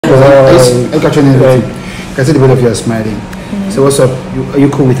Are you catching anything? I can see the both of you are smiling. So what's up? Are you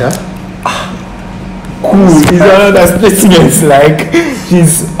cool with her? Cool is another statement. Like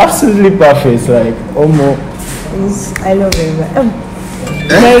she's absolutely perfect. Like almost. I love him. Like,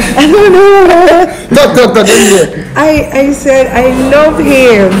 I don't know. Talk. I said I love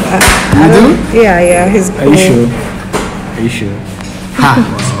him. You do? Yeah. He's cool. Are you sure?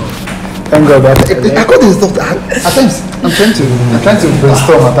 Thank God. I got this thought. At times, I'm trying to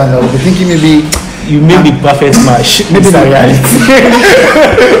brainstorm. At times, I will be thinking maybe You made the perfect match. maybe Mr. Reality.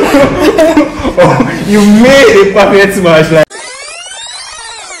 You made a perfect match. Like.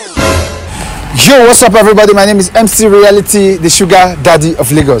 Yo, what's up, everybody? My name is MC Reality, the sugar daddy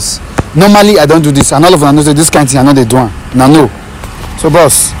of Lagos. Normally, I don't do this, and all of them know this kind of thing. I know they do. Now, no. So,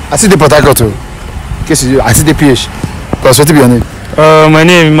 boss, I see the Port Harcourt too. In case you, I see the PH. Boss, what is your name? My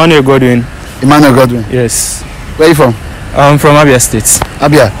name is Emmanuel Godwin. Emmanuel Godwin. Yes. Where are you from? I'm from Abia State.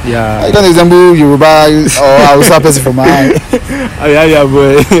 Abia. Yeah. I don't resemble Yoruba or Hausa person from my eye. Abia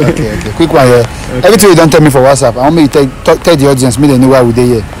boy. Okay. Quick one here. Okay. Everything you don't tell me for WhatsApp, I want me to tell the audience, me they know why we dey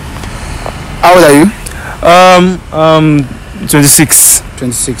here. How old are you? 26.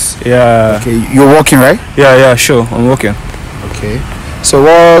 26. Yeah. Okay, you're working, right? Yeah, sure. I'm working. Okay. So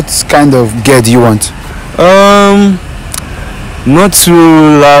what kind of girl do you want? Not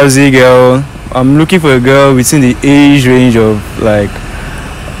too lousy girl. I'm looking for a girl within the age range of like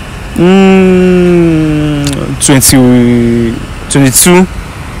 22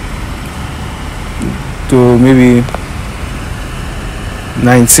 to maybe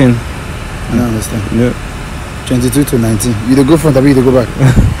 19. I don't understand. No. 22 to 19. You dey go front, or you dey go back?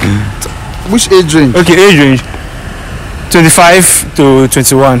 Which age range? Okay, age range 25 to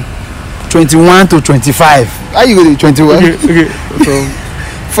 21. 21 to 25. How you go to 21? Okay.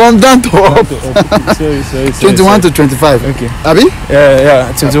 From down to up. Sorry. 21 to 25. Okay. Abi?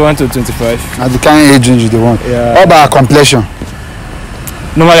 Yeah. 21 to 25. At the kind of age range you dey want. Yeah. How about complexion?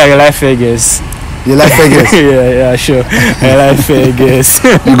 Normally I like fair girls. You like fair girls? yeah, sure. I like fair girls.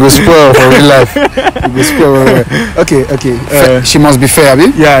 You go spoil for real life. You go spoil well. Okay. She must be fair,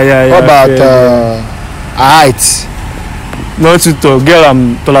 Abi? Yeah. How about her height? Not too tall. Girl,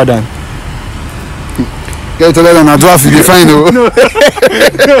 I'm taller than. Get taller than a dwarf, you define no.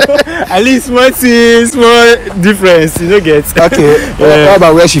 At least small difference. You don't get. Okay. How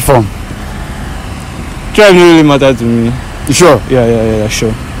about where she from? Tribe don't really matter to me. You sure? Yeah,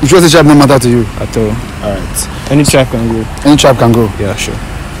 sure. You sure the tribe no matter to you? At all. Alright. Any tribe can go. Any tribe can go? Yeah, sure.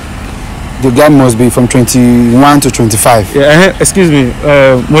 The guy must be from 21 to 25. Yeah, excuse me.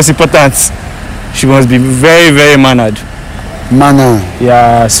 Most important, she must be very, very mannered. Manner.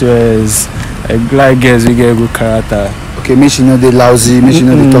 Yeah, so as I like girls, we get good character. Okay, make she know they lousy, make she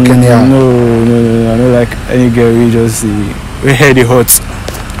know they talking here. No, I don't like any girl. We just we hear the hot.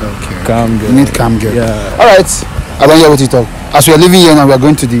 Okay. Calm girl. You need calm girl. Yeah. Alright. I don't hear what you talk. As we are leaving here now, we are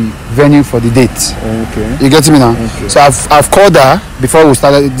going to the venue for the date. Okay. You get me now? Okay. So I've called her before we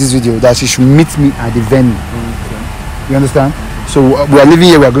started this video that she should meet me at the venue. Okay. You understand? So we are leaving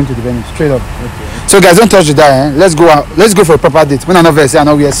here, we are going to the venue straight up. Okay. So guys, don't touch the dial. Let's go out. Let's go for a proper date. When I know I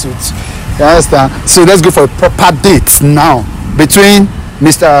know wear suits. You understand? So let's go for a proper date now between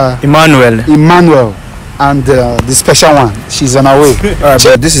Mr. Emmanuel and the special one. She's on her way. Alright,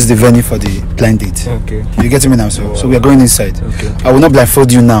 but this is the venue for the blind date. Okay. You get me now? So we are going inside. Okay. I will not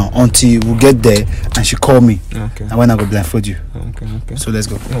blindfold you now until we get there and she call me. Okay. And when I go blindfold you. Okay. So let's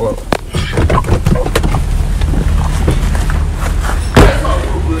go. Wow.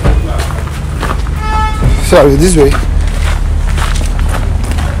 Sorry, this way.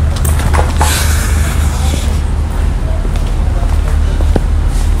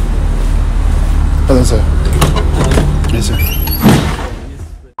 Hello, sir. Yes, sir.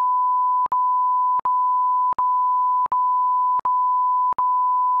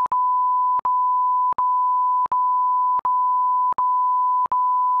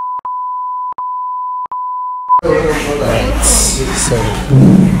 So,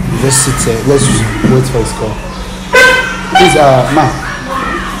 just sit there. Let's wait for his call. Please, ma.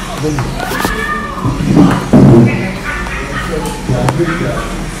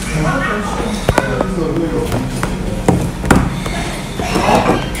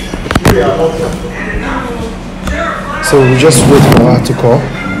 So we just wait for her to call.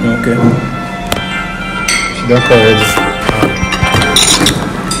 Okay. She don't call already.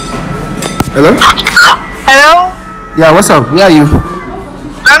 Hello? Hello? Yeah, what's up? Where are you?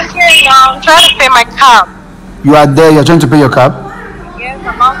 I'm here now. I'm trying to pay my cab. You are there, you're trying to pay your cab? Yes,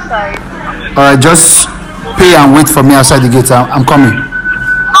 I'm outside. Alright, just pay and wait for me outside the gate. I'm coming.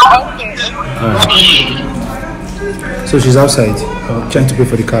 Okay. So she's outside, trying to pay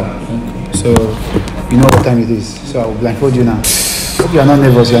for the cab. So you know what time it is. So I will blindfold you now. Hope you are not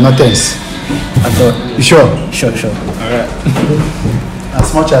nervous, you are not tense. I thought. You sure? Sure. Alright.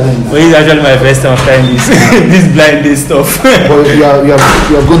 That's much challenge. Well, it's actually my first time trying this this blind date stuff. But you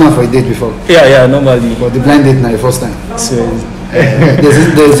have gone out for a date before. Yeah, normally. But the blind date now your first time. So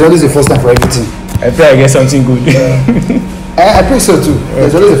There's always a first time for everything. I pray I get something good. I pray so too.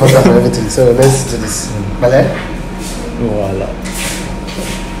 There's always a first time for everything. So let's do this. Vale? Voila.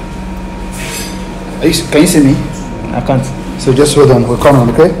 Can you see me? I can't. So just hold on. We'll come on,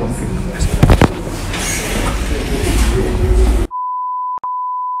 okay?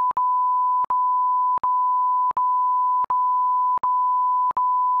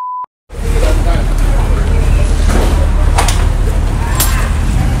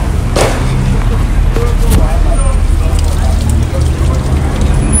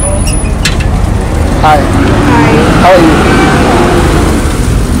 Hi. How are you?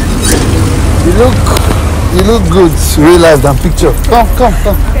 You look good, real life than picture. Come.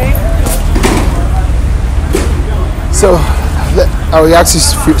 Okay. So, I will ask you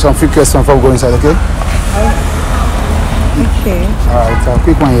some few questions before we go inside, okay? Okay. Alright, a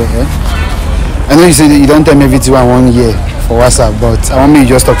quick one here. I know you said you don't tell me everything I want here for WhatsApp, but I want me to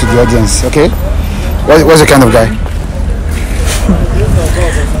just talk to the audience, okay? What's the kind of guy?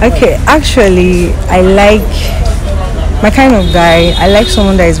 Okay, actually, I like my kind of guy. I like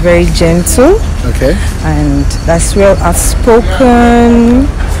someone that is very gentle Okay. and that's well outspoken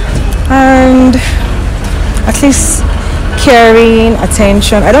and at least caring,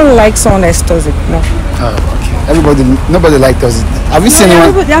 attention. I don't like someone that's toxic. No. Oh, okay. Nobody liked us. Have you seen There are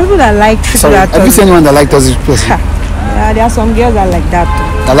anyone? people that like people Sorry, that have you seen anyone that liked us? Yeah, there are some girls that like that too.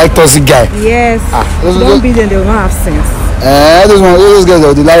 That liked us guy. Yes. Don't beat them, they will not have sense. Those guys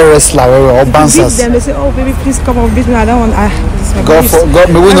are the like wrestler or Beat bouncers. them, they say, oh baby, please come on, beat me. I don't want. This is my body.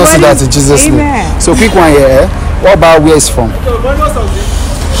 God, may we My not see body that is- in Jesus' name. Amen. So quick one here. What about where it's from?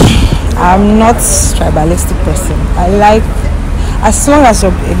 I'm not tribalistic person. I like, as long as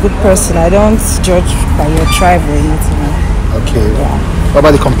you're a good person, I don't judge by your tribe or anything. Okay. What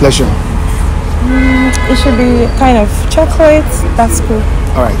about the complexion? It should be kind of chocolate. That's cool.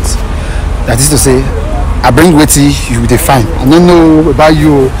 All right. That is to say, I bring waiting, you define. I don't know about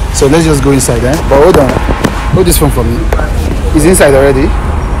you, so let's just go inside, eh? But hold on. Hold this phone for me. It's inside already.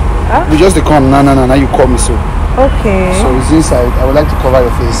 Huh? You just come. No. Now you call me so. Okay. So it's inside. I would like to cover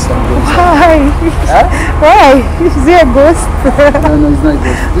your face. And go inside. Why? Huh? Why? Is there a ghost? No, it's not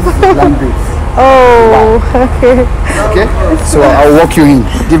this. This is the land date. Oh, okay. Okay? So I'll walk you in.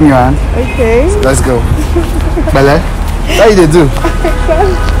 Give me your hand. Okay. Let's go. Bele? How you they do?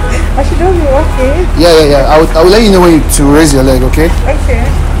 I should not be walking. Yeah. I will let you know when to raise your leg, okay? Okay.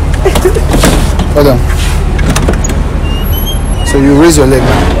 Hold on. So you raise your leg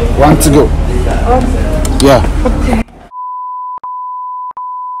now. One to go. Yeah.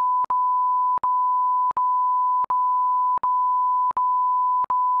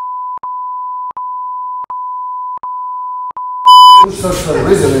 Sorry.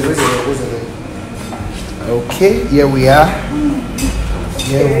 Raise your leg. Okay, here we are.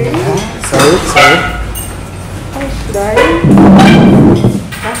 Sorry. How should I?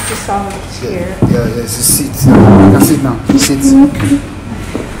 That's the sound here. Yeah, it's a seat. You can sit now. Sit.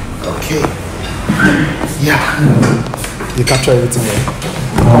 Okay. Yeah. You capture everything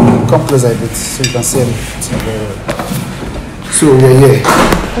well. Come closer a bit so you can see everything very well. So we're here.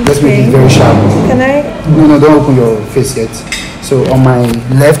 Let's make it very sharp. Can I? No, don't open your face yet. So on my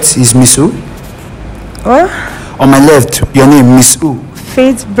left is Miss U. What? On my left, your name Miss U.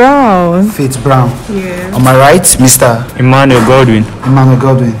 Faith Brown. Faith Brown. Yeah. On my right, Mr. Emmanuel Godwin. Emmanuel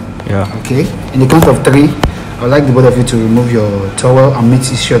Godwin. Yeah. Okay. In the count of 3, I would like the both of you to remove your towel and meet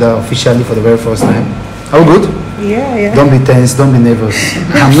each other officially for the very first time. Are we good? Yeah. Don't be tense, don't be nervous.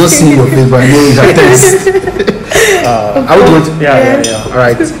 I'm not seeing your face, but I know you are tense. Are we good? Yeah. All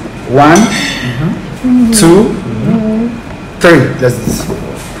right. 1, 2, 3. Let's do this.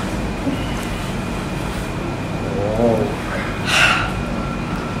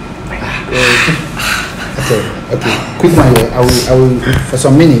 Okay. Quick one here. I will for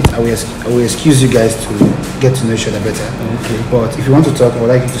some minutes. I will excuse you guys to get to know each other better. Okay. But if you want to talk, I would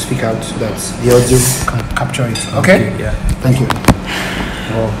like you to speak out so that the audio can capture it. Okay? Yeah. Thank you.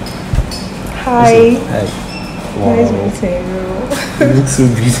 Hi. Hi. Nice meeting you. You look so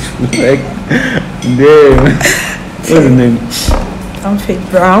beautiful. Like, damn. What's the name? I'm Faith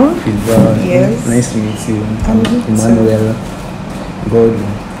Brown. Faith Brown. Yes. Nice to meet you. I'm Emmanuel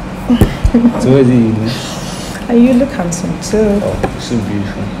Godwin. So what is it? And you look handsome too. Oh, so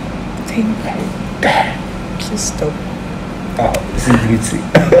beautiful. Thank you. Please stop. This is beauty.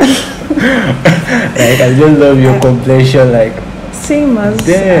 Like I just love your complexion. Like Same as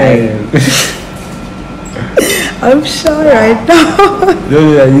damn. I'm shy right now.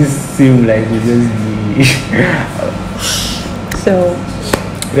 Those that just seem like you just be. So,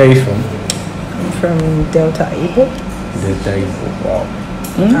 Where are you from? I'm from Delta Igbo. Delta Igbo. Wow.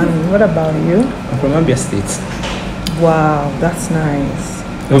 And what about you? I'm from Abia State. Wow, that's nice.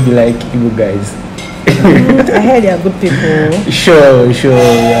 Don't be like Igbo guys. I heard you're good people. Sure,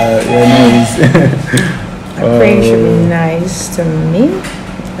 yeah, nice. I pray you should be nice to me.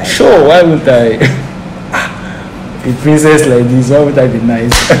 Sure, why would I? A princess like this, why would I be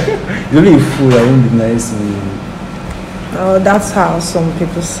nice? You're only a fool, I won't be nice to you. Oh, that's how some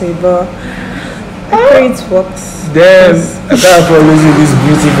people say, but I pray it works. Then I can't follow you this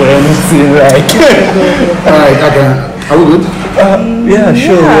beauty for anything, like. Alright, are we good? Yeah,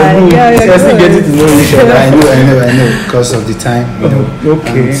 sure. Yeah, We're still getting to know each other. I know, because of the time, you know.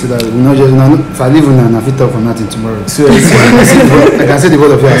 Okay. So that we not just if I leave now, I fit talk for nothing tomorrow. So I can see the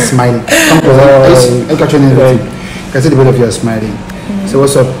both of you are smiling. Come close. I got your name. I can see the both of you are smiling. So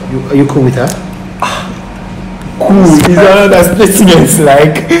what's up? Are you cool with her? cool. It's another statement.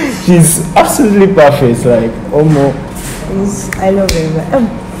 Like she's absolutely perfect. Like almost. I love him. Eh?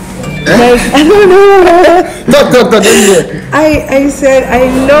 Like, I don't know. Talk. I said I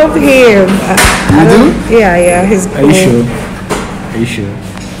love him. You do? Yeah. He's cool. Are you sure? Are you sure?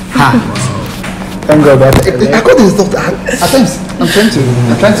 Ha. Thank God. I got this thought. At times, I'm trying to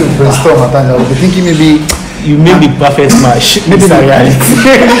brainstorm. At times, I'll be thinking maybe you made the perfect match. Maybe it's a reality.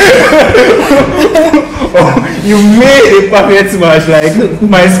 You made a perfect match. Like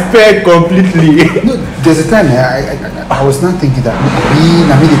my spec completely. No, there's a time I was not thinking that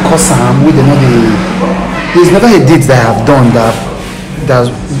maybe the cause with there's never a date that I have done that's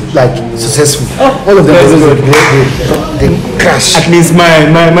like successful. All of them they crash. At least mine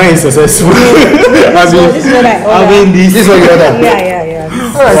is successful. This is what I ordered. This is what you ordered. Yeah.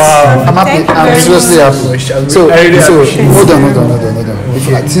 Alright, Wow. I'm happy. Thank you I'm very seriously happy. So hold on.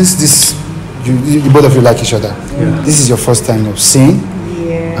 Okay. Since this, you both of you like each other. Yeah. This is your first time of seeing,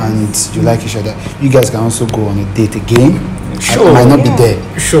 Yeah. and you like each other. You guys can also go on a date again. Sure. I might not be there.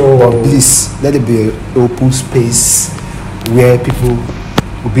 Sure. But please let it be an open space where people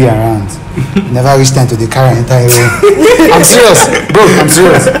will be around. Never reach time to the car entire room. I'm serious, bro. I'm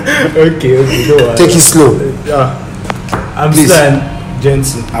serious. Okay. Don't worry. Take it slow. I'm Please. staying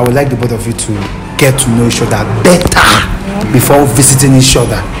gentle. I would like the both of you to get to know each other better before visiting each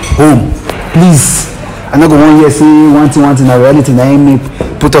other home. Please. I'm not going to say one thing, a reality that may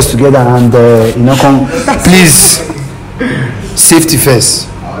put us together and come. Please. Safety first.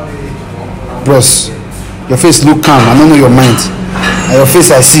 Bros, your face look calm. I don't know your mind. And your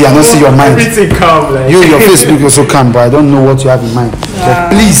face I see, I don't see your mind. Everything calm. Like. Your face look so calm, but I don't know what you have in mind. But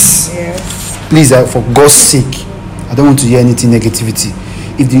please, for God's sake, I don't want to hear anything negativity.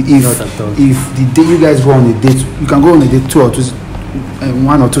 If the day you guys go on a date, you can go on a date 2 or 2,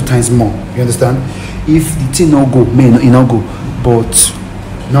 1 or 2 times more. You understand? If the thing not go, may not go, but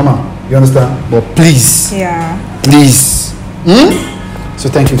normal. You understand? But please, please. So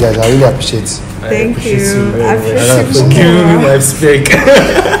thank you guys. I really appreciate it. Thank you. I appreciate Thank you, my spec.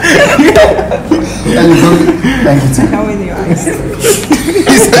 Thank you too. How with your eyes?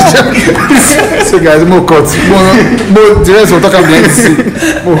 So guys, more cuts. More the rest will talk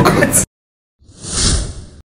about more cuts.